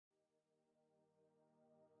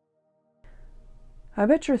I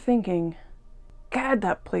bet you're thinking, God,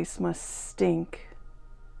 that place must stink.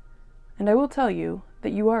 And I will tell you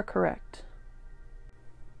that you are correct.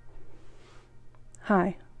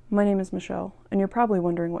 Hi, my name is Michelle, and you're probably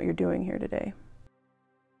wondering what you're doing here today.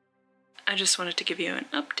 I just wanted to give you an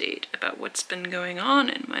update about what's been going on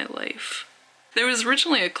in my life. There was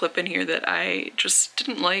originally a clip in here that I just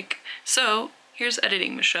didn't like, so here's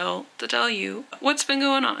Editing Michelle to tell you what's been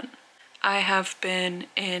going on. I have been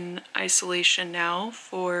in isolation now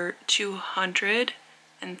for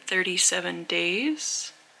 237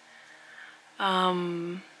 days.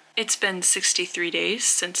 It's been 63 days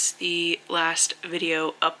since the last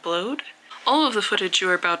video upload. All of the footage you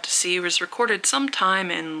are about to see was recorded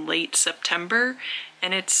sometime in late September,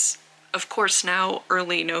 and it's, of course, now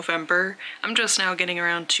early November. I'm just now getting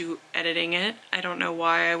around to editing it. I don't know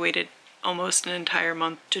why I waited almost an entire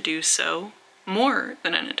month to do so. More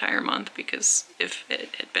than an entire month, because if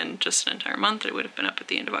it had been just an entire month, it would have been up at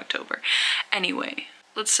the end of October. Anyway,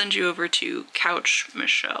 let's send you over to Couch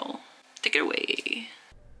Michelle. Take it away.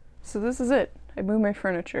 So this is it. I moved my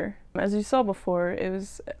furniture. As you saw before, it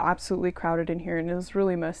was absolutely crowded in here and it was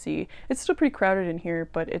really messy. It's still pretty crowded in here,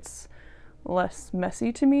 but it's less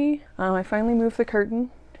messy to me. I finally moved the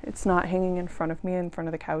curtain. It's not hanging in front of me, in front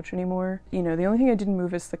of the couch anymore. You know, the only thing I didn't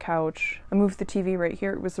move is the couch. I moved the TV right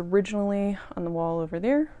here. It was originally on the wall over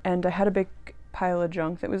there, and I had a big pile of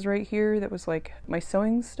junk that was right here that was like my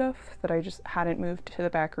sewing stuff that I just hadn't moved to the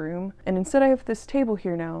back room. And instead I have this table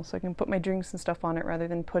here now so I can put my drinks and stuff on it rather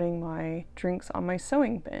than putting my drinks on my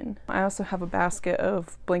sewing bin. I also have a basket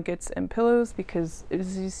of blankets and pillows because,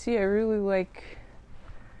 as you see, I really like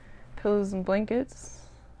pillows and blankets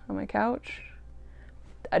on my couch.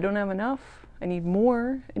 I don't have enough. I need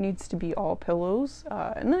more. It needs to be all pillows.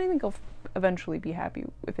 And then I think I'll eventually be happy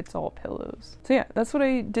if it's all pillows. So yeah, that's what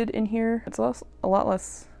I did in here. It's a lot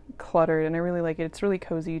less cluttered and I really like it. It's really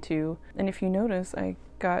cozy too. And if you notice, I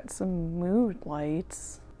got some mood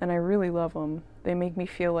lights and I really love them. They make me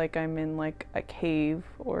feel like I'm in like a cave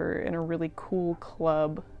or in a really cool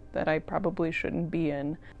club that I probably shouldn't be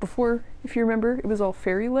in. Before, if you remember, it was all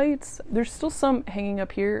fairy lights. There's still some hanging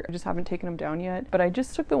up here. I just haven't taken them down yet, but I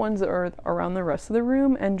just took the ones that are around the rest of the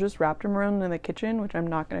room and just wrapped them around in the kitchen, which I'm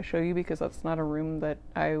not going to show you because that's not a room that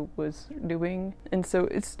I was doing. And so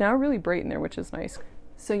it's now really bright in there, which is nice.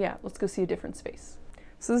 So yeah, let's go see a different space.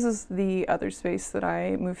 So this is the other space that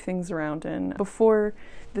I move things around in. Before,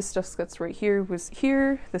 this desk that's right here was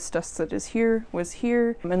here, this desk that is here was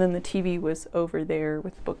here, and then the TV was over there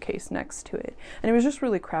with the bookcase next to it. And it was just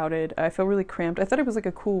really crowded. I felt really cramped. I thought it was like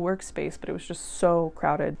a cool workspace, but it was just so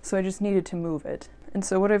crowded. So I just needed to move it. And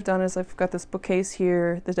so what I've done is I've got this bookcase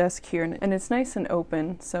here, the desk here, and it's nice and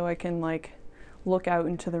open so I can like look out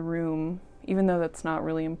into the room, even though that's not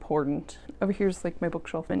really important. Over here's like my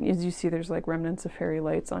bookshelf, and as you see there's like remnants of fairy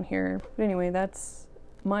lights on here. But anyway, that's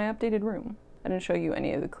my updated room. I didn't show you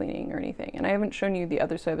any of the cleaning or anything, and I haven't shown you the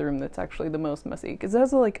other side of the room that's actually the most messy, because it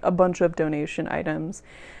has like a bunch of donation items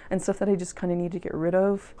and stuff that I just kind of need to get rid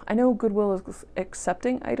of. I know Goodwill is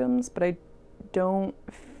accepting items, but I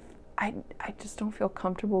just don't feel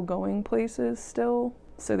comfortable going places still,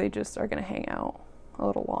 so they just are gonna hang out a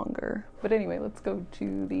little longer. But anyway, let's go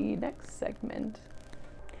to the next segment.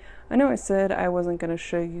 I know I said I wasn't going to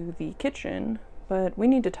show you the kitchen, but we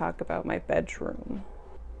need to talk about my bedroom.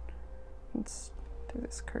 It's through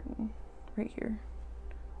this curtain right here.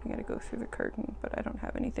 I gotta go through the curtain, but I don't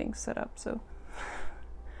have anything set up, so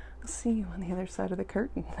I'll see you on the other side of the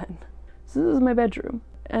curtain then. So this is my bedroom,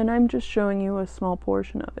 and I'm just showing you a small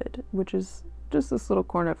portion of it, which is just this little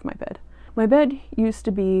corner of my bed. My bed used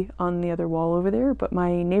to be on the other wall over there, but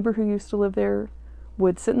my neighbor who used to live there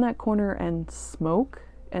would sit in that corner and smoke,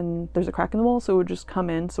 and there's a crack in the wall, so it would just come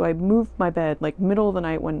in. So I moved my bed like middle of the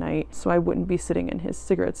night one night so I wouldn't be sitting in his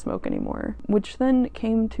cigarette smoke anymore. Which then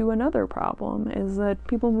came to another problem, is that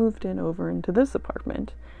people moved in over into this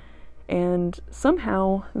apartment. And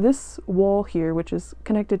somehow this wall here, which is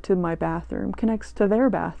connected to my bathroom, connects to their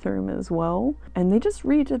bathroom as well. And they just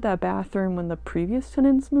redid that bathroom when the previous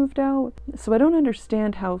tenants moved out. So I don't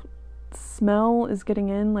understand how smell is getting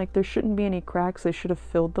in. Like, there shouldn't be any cracks. They should have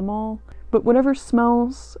filled them all. But whatever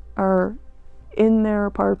smells are in their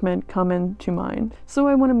apartment come into mine. So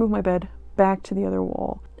I want to move my bed back to the other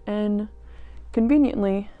wall. And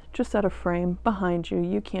conveniently, just out of frame behind you,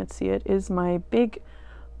 you can't see it, is my big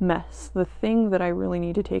mess, the thing that I really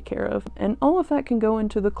need to take care of. And all of that can go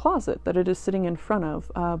into the closet that it is sitting in front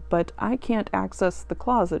of, but I can't access the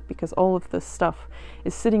closet because all of this stuff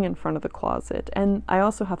is sitting in front of the closet. And I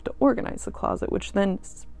also have to organize the closet, which then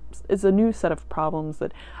is a new set of problems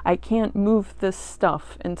that I can't move this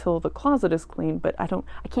stuff until the closet is clean, but I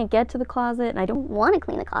can't get to the closet, and I don't want to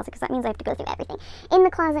clean the closet because that means I have to go through everything in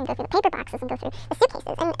the closet and go through the paper boxes and go through the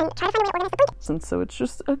suitcases and try to find a way to organize the blankets. And so it's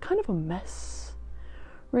just a kind of a mess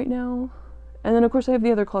right now. And then of course I have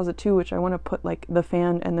the other closet too, which I want to put like the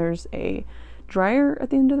fan, and there's a dryer at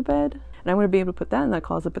the end of the bed, and I want to be able to put that in that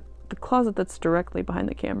closet. But the closet that's directly behind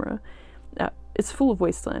the camera, it's full of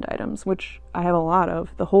wasteland items, which I have a lot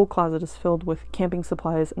of. The whole closet is filled with camping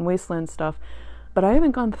supplies and wasteland stuff, but I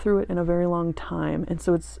haven't gone through it in a very long time, and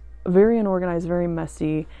so it's very unorganized, very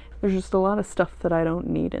messy. There's just a lot of stuff that I don't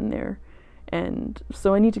need in there, and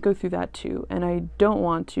so I need to go through that too, and I don't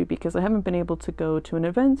want to because I haven't been able to go to an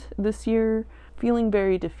event this year, feeling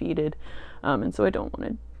very defeated, and so I don't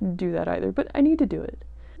want to do that either, but I need to do it.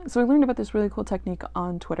 So I learned about this really cool technique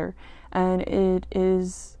on Twitter, and it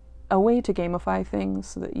is a way to gamify things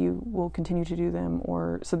so that you will continue to do them,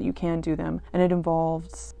 or so that you can do them, and it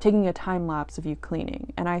involves taking a time lapse of you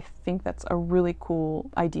cleaning, and I think that's a really cool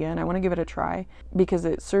idea, and I want to give it a try because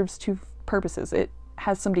it serves two purposes. It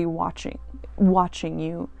has somebody watching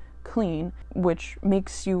you clean, which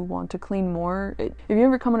makes you want to clean more. If you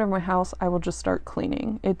ever come over my house, I will just start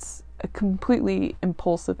cleaning. It's a completely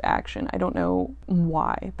impulsive action. I don't know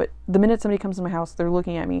why, but the minute somebody comes to my house, they're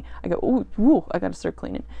looking at me, I go, ooh, I gotta start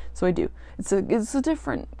cleaning. So I do. It's a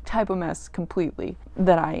different type of mess completely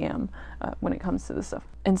that I am when it comes to this stuff.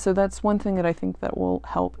 And so that's one thing that I think that will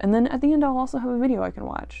help. And then at the end, I'll also have a video I can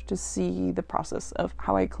watch to see the process of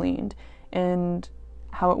how I cleaned and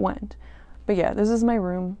how it went. But yeah, this is my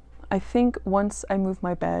room. I think once I move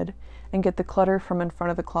my bed and get the clutter from in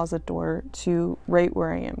front of the closet door to right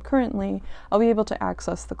where I am currently, I'll be able to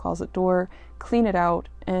access the closet door, clean it out,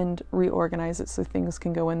 and reorganize it so things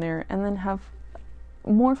can go in there, and then have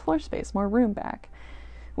more floor space, more room back.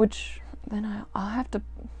 Which then I'll have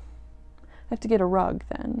to get a rug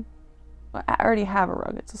then. I already have a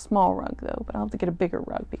rug. It's a small rug though, but I'll have to get a bigger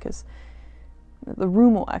rug because the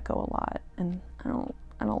room will echo a lot, and I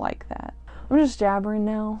don't like that. I'm just jabbering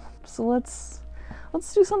now, so let's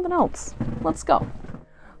do something else. Let's go.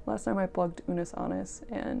 Last time I plugged Unis Honest,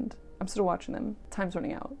 and I'm still watching them. Time's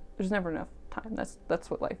running out. There's never enough time. That's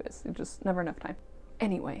what life is. It's just never enough time.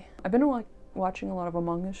 Anyway, I've been watching a lot of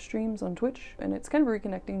Among Us streams on Twitch, and it's kind of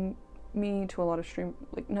reconnecting me to a lot of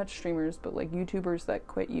not streamers, but like YouTubers that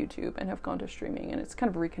quit YouTube and have gone to streaming, and it's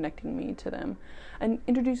kind of reconnecting me to them and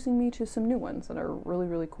introducing me to some new ones that are really,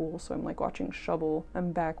 really cool. So I'm like watching Shovel.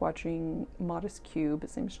 I'm back watching Modest Cube.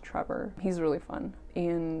 His name's Trevor. He's really fun.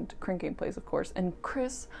 And Crank Gameplays, of course. And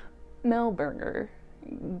Chris Melberger.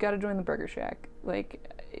 Gotta join the Burger Shack.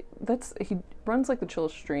 Like, he runs like the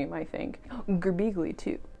chillest stream, I think. Gerbeagly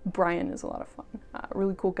too. Brian is a lot of fun.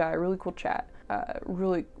 Really cool guy, really cool chat.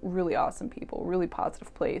 Really, really awesome people, really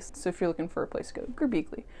positive place. So if you're looking for a place to go,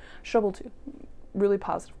 Gerbeagly. Shovel too, really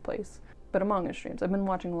positive place. But Among Us streams, I've been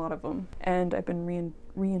watching a lot of them, and I've been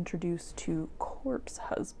reintroduced to Corpse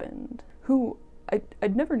Husband, who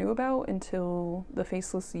I'd never knew about until the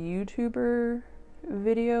Faceless YouTuber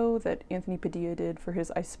video that Anthony Padilla did for his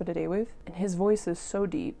I Spent a Day With. And his voice is so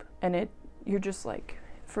deep, and you're just like,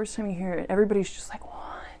 first time you hear it, everybody's just like,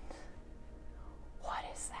 what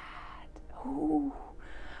is that? Ooh.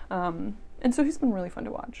 And so he's been really fun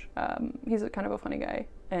to watch. He's kind of a funny guy,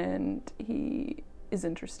 and he is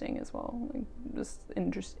interesting as well. Like, just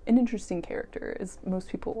an interesting character, as most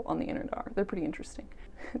people on the internet are. They're pretty interesting.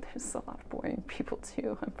 There's a lot of boring people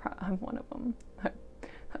too. I'm one of them.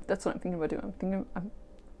 That's what I'm thinking about doing. I'm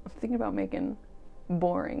thinking about making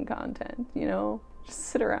boring content, you know? Just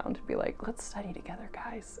sit around and be like, let's study together,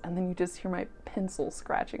 guys. And then you just hear my pencil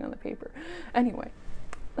scratching on the paper. Anyway,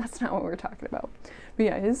 that's not what we're talking about. But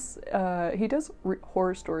yeah, he does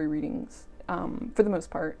horror story readings for the most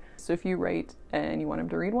part. So if you write and you want him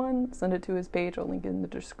to read one, send it to his page. I'll link it in the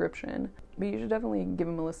description. But you should definitely give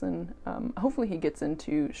him a listen. Hopefully he gets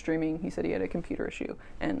into streaming. He said he had a computer issue.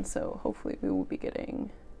 And so hopefully we will be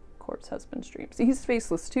getting Corpse Husband streams. He's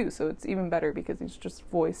faceless too, so it's even better because he's just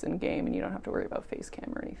voice in game and you don't have to worry about face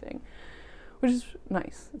cam or anything, which is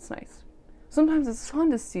nice. It's nice. Sometimes it's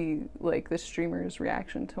fun to see like the streamer's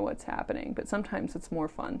reaction to what's happening, but sometimes it's more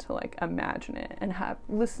fun to like imagine it and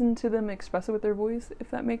listen to them express it with their voice,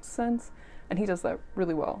 if that makes sense. And he does that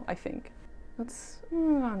really well, I think. Let's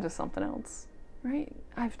move on to something else, right?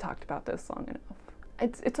 I've talked about this long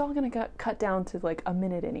enough. It's all gonna get cut down to like a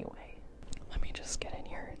minute anyway. Let me just get in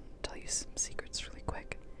here and tell you some secrets really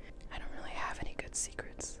quick. I don't really have any good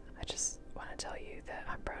secrets. I just want to tell you that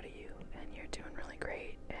I'm proud of you and you're doing really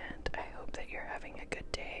great, and I hope that you're having a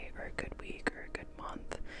good day or a good week or a good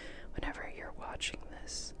month whenever you're watching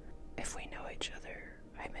this. If we know each other,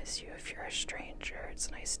 I miss you. If you're a stranger, it's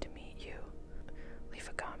nice to meet you. Leave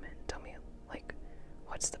a comment. Tell me, like,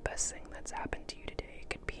 what's the best thing that's happened to you today? It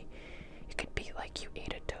could be like you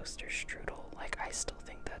ate a toaster strudel. Like, I still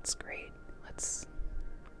think that's great. Let's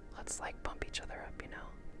like bump each other up, you know?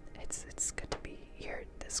 It's good to be here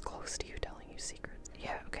this close to you, telling you secrets.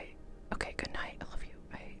 Yeah, okay. Okay, good night. I love you.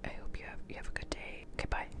 I hope you have a good day. Okay,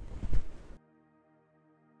 bye.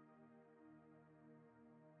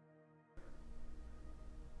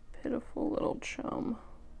 Pitiful little chum.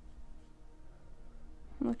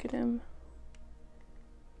 Look at him.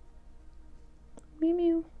 Mew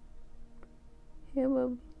mew. Hey,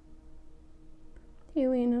 love. Hey,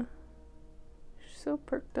 Lena. She's so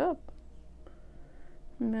perked up.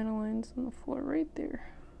 Madeline's on the floor right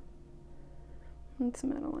there. That's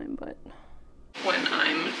Madeline, but when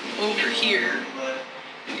I'm over here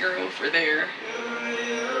and you're over there.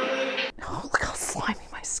 Oh, look how slimy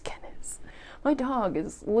my skin is. My dog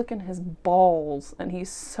is licking his balls and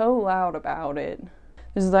he's so loud about it.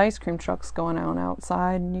 There's the ice cream trucks going on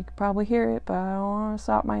outside and you can probably hear it, but I don't want to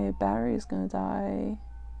stop. My battery's gonna die.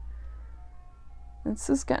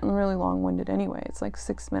 This is getting really long-winded anyway. It's like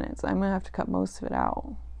 6 minutes. I'm gonna have to cut most of it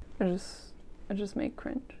out. I just make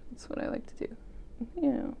cringe. That's what I like to do.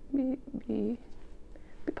 You know, be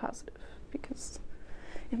positive, because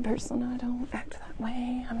in person I don't act that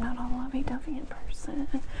way. I'm not a lovey-dovey in person.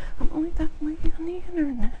 I'm only that way on the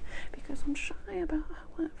internet because I'm shy about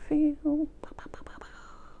how I feel.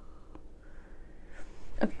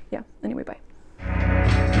 Okay, yeah. Anyway, bye.